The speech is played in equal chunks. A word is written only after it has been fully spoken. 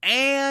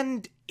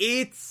And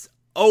it's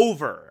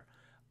over.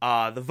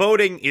 The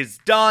voting is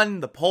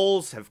done. The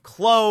polls have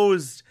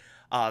closed.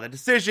 The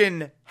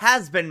decision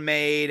has been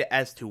made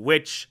as to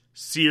which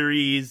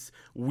series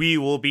we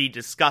will be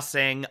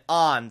discussing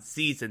on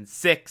Season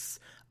 6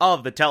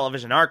 of the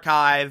Television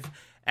Archive.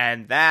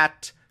 And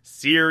that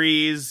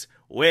series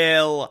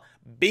will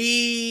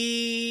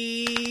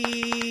be...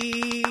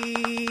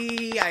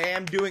 I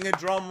am doing a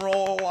drum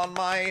roll on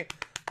my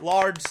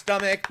large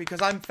stomach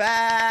because I'm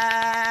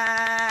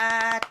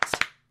fat.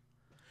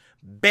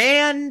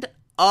 Band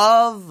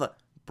of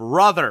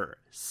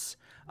Brothers.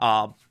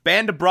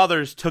 Band of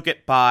Brothers took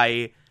it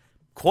by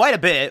quite a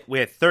bit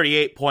with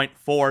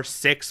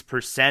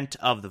 38.46%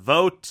 of the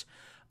vote.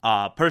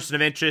 Person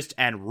of Interest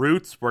and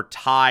Roots were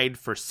tied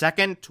for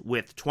second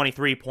with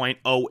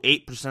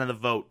 23.08% of the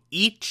vote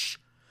each.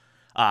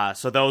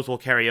 So those will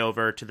carry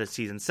over to the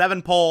Season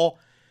 7 poll.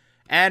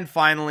 And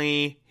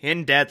finally,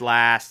 in dead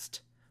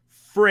last,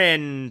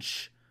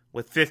 Fringe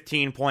with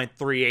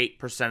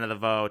 15.38% of the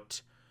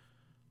vote.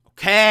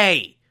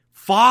 Okay,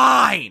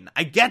 fine.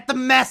 I get the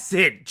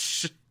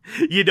message.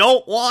 You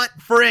don't want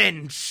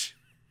Fringe.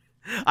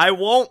 I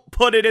won't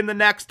put it in the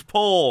next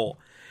poll.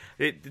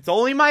 It's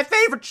only my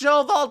favorite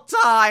show of all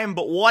time,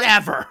 but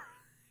whatever.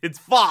 It's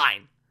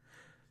fine.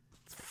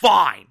 It's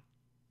fine.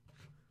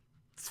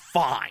 It's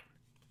fine.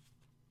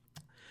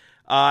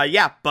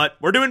 Yeah, but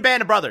we're doing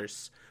Band of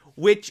Brothers,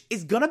 which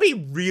is gonna be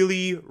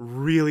really,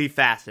 really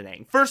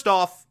fascinating. First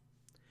off,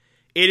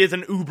 it is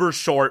an uber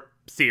short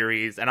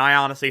series, and I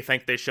honestly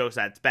think this show's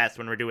at its best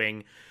when we're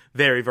doing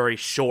very, very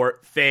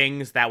short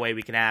things. That way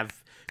we can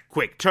have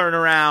quick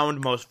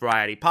turnaround, most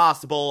variety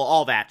possible,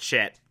 all that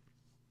shit.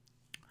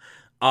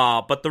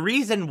 But the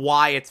reason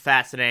why it's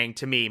fascinating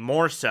to me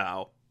more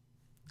so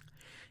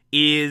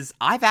is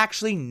I've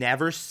actually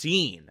never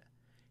seen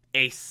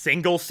a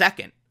single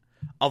second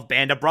of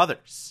Band of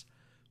Brothers.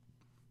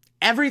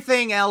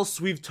 Everything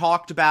else we've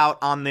talked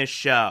about on this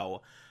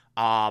show,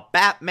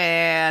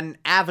 Batman,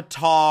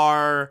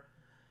 Avatar,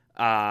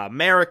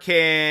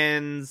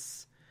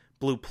 Americans,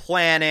 Blue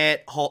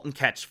Planet, Halt and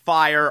Catch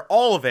Fire,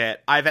 all of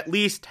it, I've at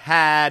least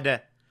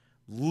had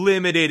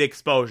limited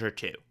exposure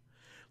to.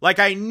 Like,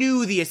 I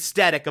knew the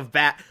aesthetic of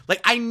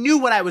I knew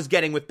what I was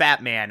getting with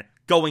Batman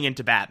going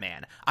into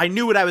Batman. I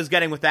knew what I was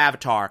getting with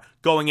Avatar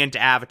going into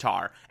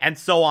Avatar, and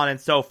so on and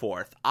so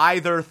forth.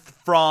 Either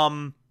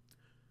from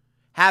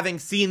having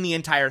seen the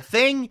entire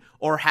thing,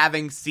 or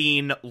having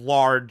seen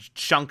large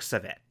chunks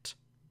of it.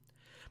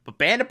 But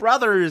Band of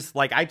Brothers,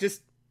 like,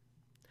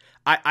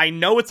 I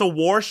know it's a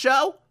war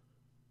show,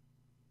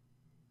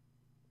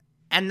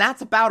 and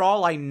that's about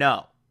all I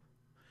know.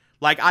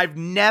 Like, I've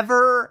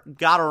never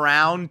got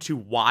around to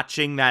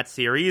watching that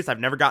series. I've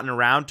never gotten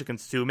around to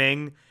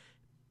consuming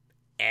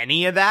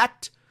any of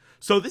that.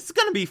 So this is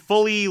going to be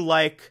fully,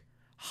 like,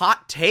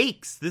 hot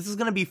takes. This is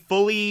going to be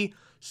fully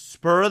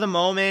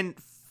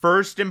spur-of-the-moment,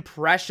 first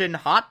impression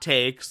hot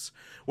takes,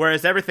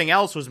 whereas everything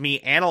else was me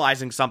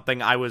analyzing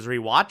something I was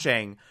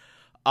rewatching,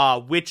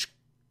 which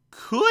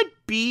could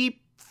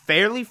be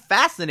fairly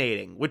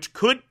fascinating, which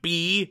could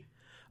be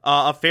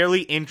a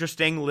fairly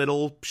interesting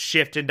little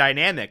shift in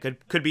dynamic.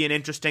 It could be an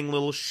interesting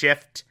little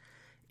shift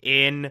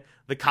in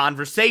the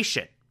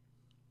conversation.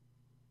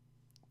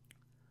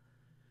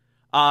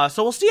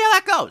 So we'll see how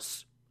that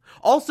goes.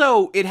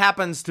 Also, it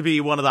happens to be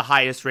one of the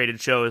highest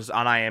rated shows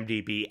on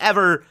IMDb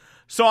ever,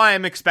 so I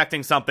am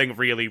expecting something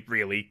really,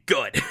 really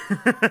good.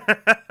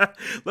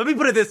 Let me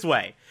put it this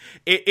way.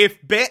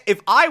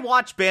 If I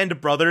watch Band of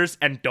Brothers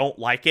and don't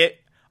like it,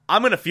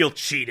 I'm gonna feel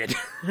cheated.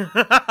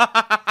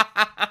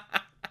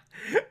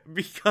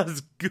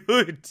 Because,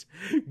 good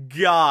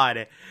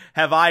God,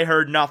 have I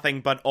heard nothing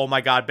but, oh my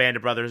God, Band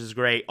of Brothers is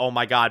great, oh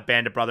my God,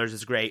 Band of Brothers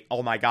is great,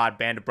 oh my God,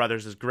 Band of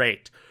Brothers is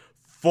great.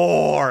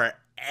 Forever.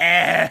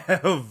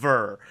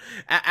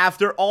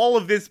 After all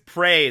of this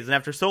praise, and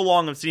after so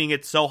long of seeing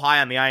it so high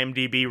on the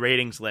IMDb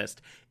ratings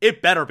list,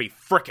 it better be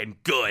frickin'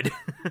 good.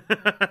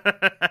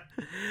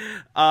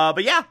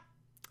 But yeah,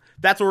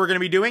 that's what we're going to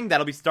be doing.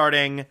 That'll be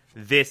starting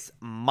this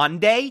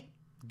Monday,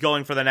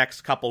 going for the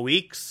next couple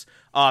weeks.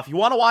 If you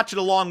want to watch it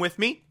along with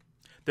me,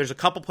 there's a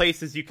couple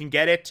places you can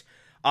get it.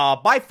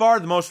 By far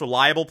the most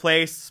reliable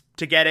place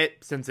to get it,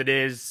 since it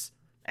is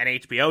an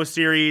HBO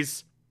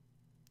series,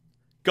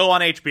 go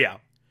on HBO.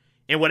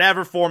 In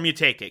whatever form you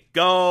take it.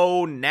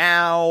 Go,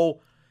 Now.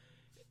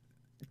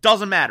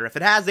 Doesn't matter. If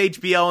it has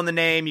HBO in the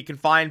name, you can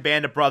find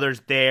Band of Brothers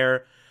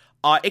there.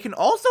 It can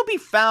also be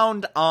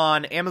found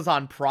on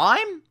Amazon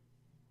Prime.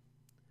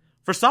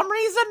 For some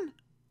reason.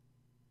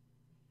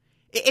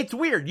 It's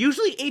weird.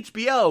 Usually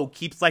HBO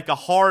keeps like a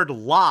hard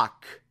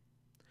lock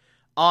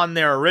on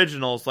their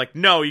originals. Like,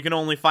 no, you can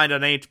only find it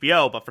on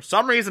HBO. But for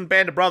some reason,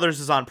 Band of Brothers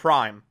is on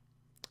Prime.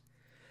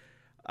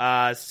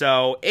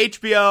 So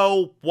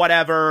HBO,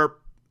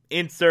 whatever,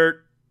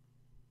 insert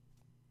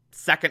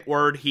second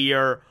word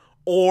here,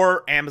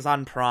 or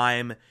Amazon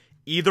Prime.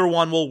 Either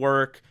one will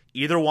work.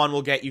 Either one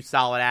will get you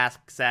solid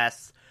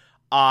access.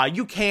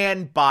 You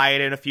can buy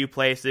it in a few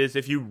places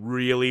if you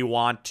really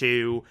want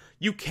to.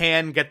 You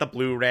can get the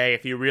Blu-ray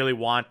if you really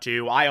want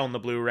to. I own the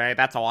Blu-ray.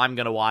 That's how I'm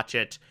going to watch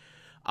it.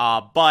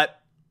 But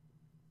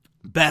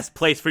best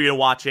place for you to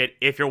watch it,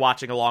 if you're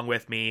watching along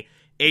with me,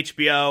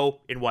 HBO,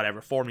 in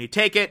whatever form you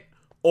take it,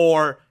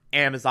 or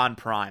Amazon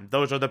Prime.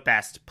 Those are the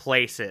best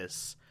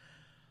places.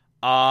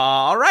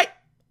 All right.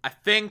 I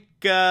think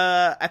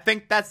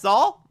that's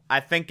all. I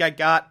think I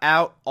got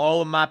out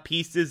all of my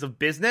pieces of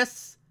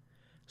business.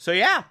 So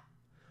yeah.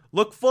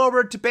 Look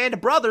forward to Band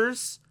of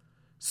Brothers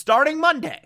starting Monday.